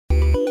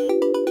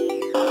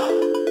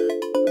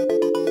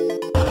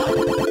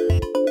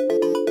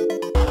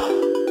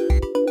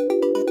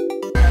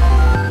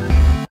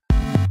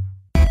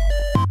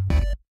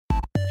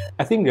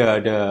think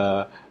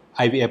the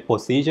IVF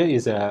procedure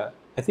is I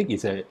think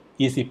it's a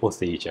easy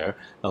procedure.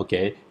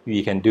 Okay,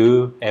 we can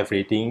do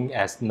everything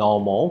as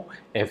normal.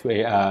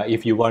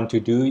 If you want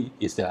to do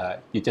is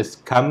you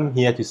just come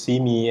here to see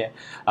me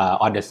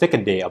on the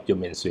second day of your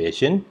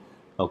menstruation.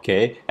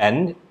 Okay,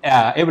 and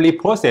every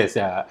process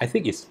I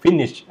think is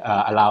finished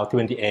around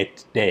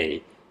 28th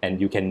day, and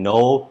you can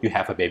know you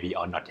have a baby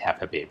or not have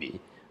a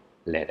baby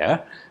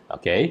later.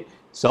 Okay,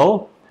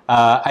 so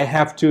I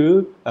have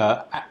to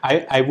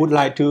I would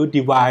like to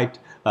divide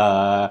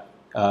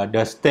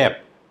the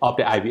step of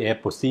the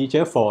IVF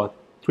procedure for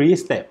 3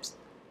 steps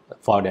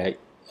for the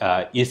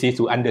easy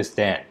to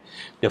understand.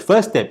 The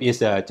first step is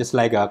just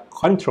like a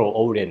control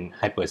organ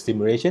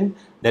hyperstimulation.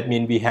 That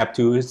means we have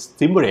to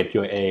stimulate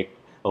your egg,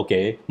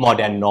 okay, more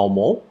than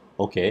normal.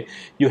 Okay,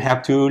 you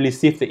have to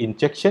receive the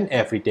injection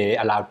every day,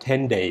 around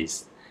 10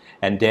 days,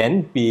 and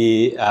then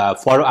we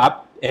follow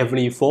up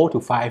every 4 to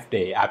 5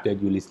 days after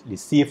you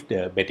receive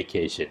the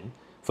medication.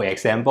 For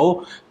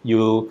example,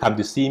 you come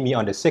to see me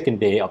on the second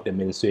day of the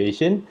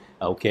menstruation.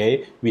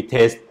 Okay, we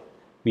test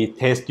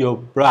your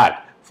blood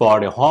for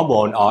the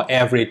hormone or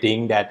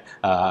everything that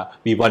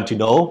we want to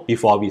know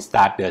before we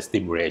start the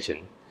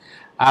stimulation.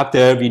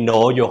 After we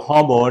know your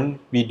hormone,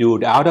 we do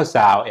the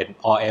ultrasound and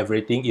or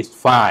everything is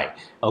fine.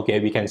 Okay,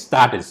 we can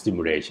start the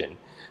stimulation.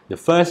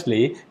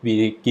 Firstly,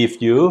 we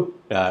give you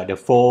the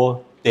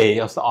 4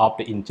 days of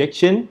the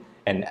injection.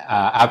 And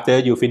after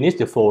you finish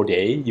the 4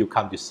 days, you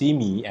come to see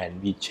me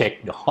and we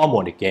check the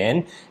hormone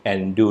again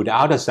and do the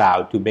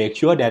ultrasound to make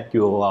sure that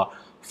your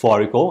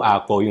follicles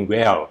are going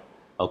well.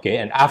 Okay,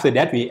 and after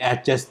that we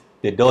adjust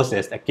the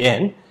doses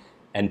again,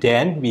 and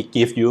then we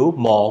give you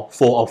more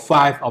 4 or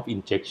 5 of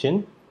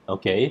injection.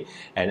 Okay,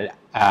 and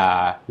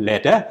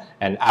later,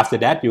 and after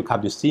that you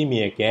come to see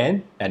me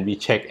again and we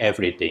check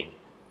everything.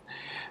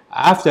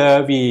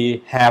 After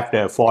we have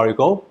the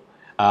follicle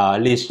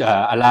reach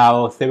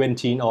around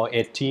 17 or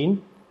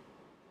 18,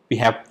 we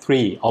have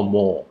 3 or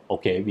more.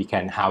 Okay, we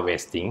can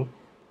harvesting.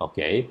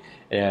 Okay,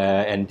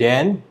 and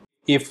then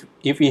if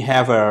we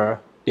have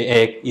the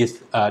egg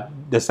is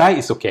the size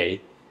is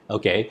okay.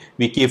 Okay,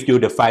 we give you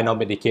the final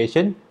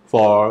medication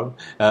for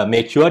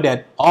make sure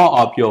that all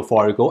of your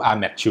follicles are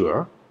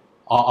mature,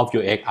 all of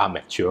your eggs are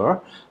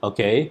mature.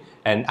 Okay,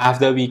 and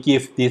after we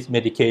give this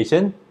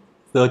medication,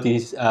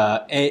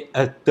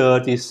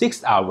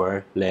 36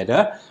 hours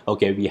later,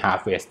 okay, we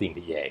harvesting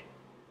the egg.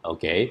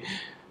 Okay,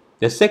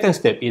 the second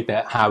step is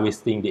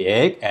harvesting the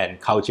egg and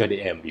culture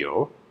the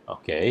embryo.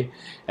 Okay,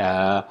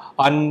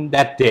 on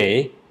that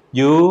day,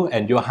 you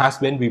and your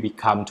husband will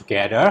become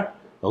together.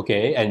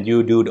 Okay, and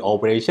you do the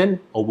operation,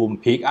 ovum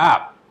pick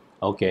up.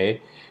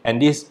 Okay,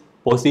 and this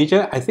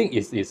procedure I think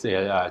is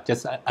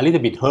just a little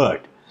bit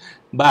hard,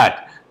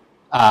 but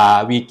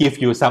we give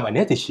you some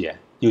anesthesia.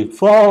 You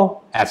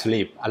fall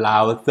asleep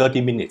around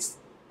 30 minutes,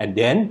 and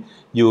then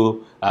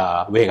you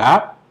wake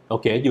up.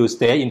 Okay, you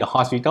stay in the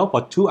hospital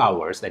for 2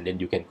 hours, and then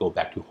you can go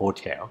back to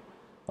hotel.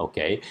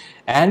 Okay,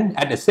 and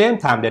at the same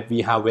time that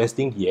we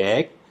harvesting the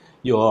egg,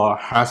 your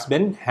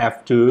husband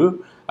have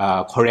to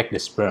correct the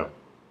sperm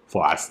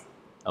for us.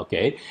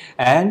 Okay,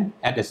 and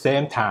at the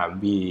same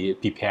time we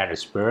prepare the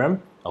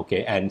sperm.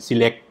 Okay, and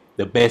select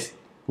the best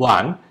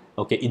one.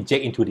 Okay,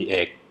 inject into the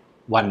egg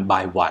one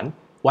by one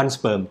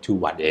sperm to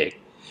 1 egg.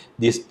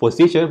 This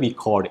procedure we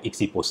call the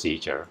ICSI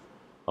procedure.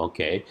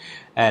 Okay,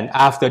 and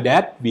after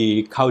that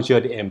we culture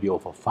the embryo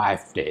for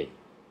 5 days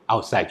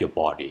outside your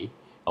body.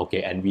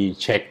 Okay, and we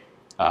check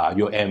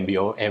your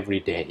embryo every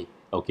day.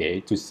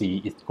 Okay, to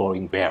see it's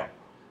going well.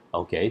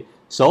 Okay,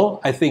 so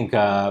I think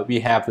we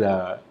have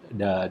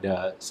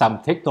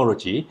some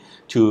technology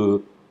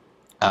to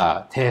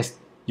test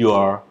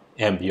your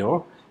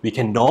embryo. We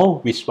can know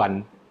which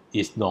one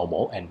is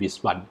normal and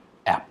which one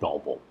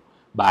abnormal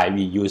by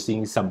we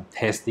using some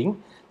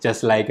testing,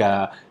 just like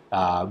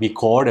we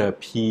call the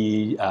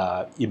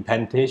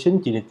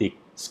implantation genetic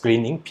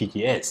screening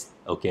 (PGS).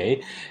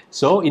 Okay,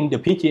 so in the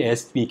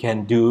PGS we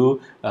can do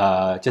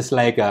just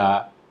like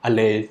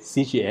array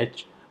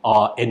CGH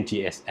or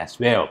NGS as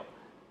well.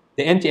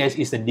 The NGS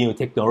is a new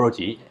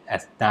technology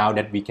as now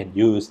that we can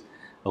use,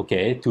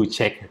 okay, to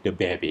check the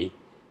baby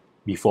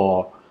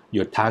before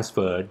you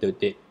transfer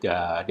the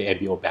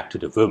embryo back to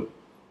the womb.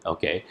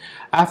 Okay,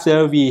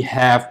 after we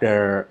have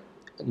the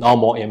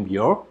normal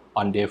embryo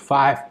on day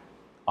 5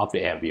 of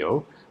the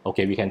embryo,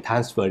 okay, we can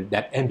transfer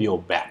that embryo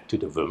back to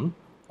the womb.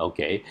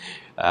 Okay,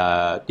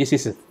 this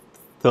is the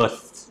third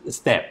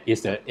step,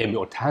 is the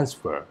embryo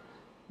transfer.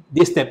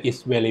 This step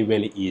is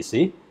very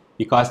easy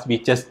because we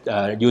just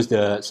use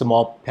the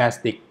small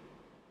plastic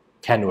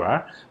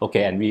cannula.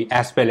 Okay, and we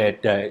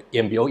aspirate the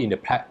embryo in the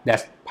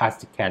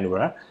plastic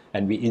cannula,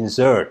 and we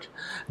insert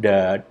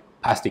the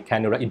plastic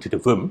cannula into the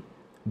womb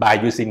by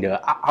using the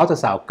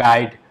ultrasound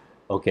guide.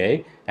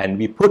 Okay, and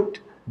we put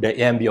the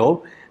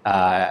embryo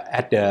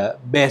at the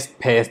best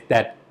pace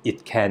that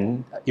it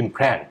can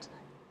implant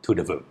to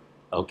the womb.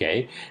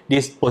 Okay,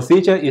 this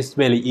procedure is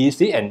very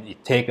easy and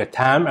it takes a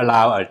time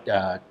around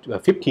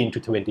 15 to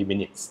 20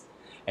 minutes.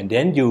 And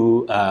then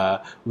you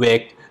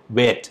wait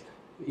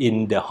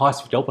in the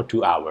hospital for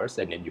 2 hours,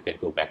 and then you can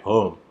go back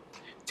home.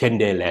 10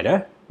 days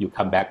later, you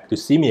come back to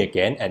see me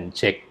again and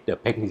check the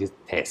pregnancy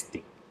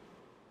testing.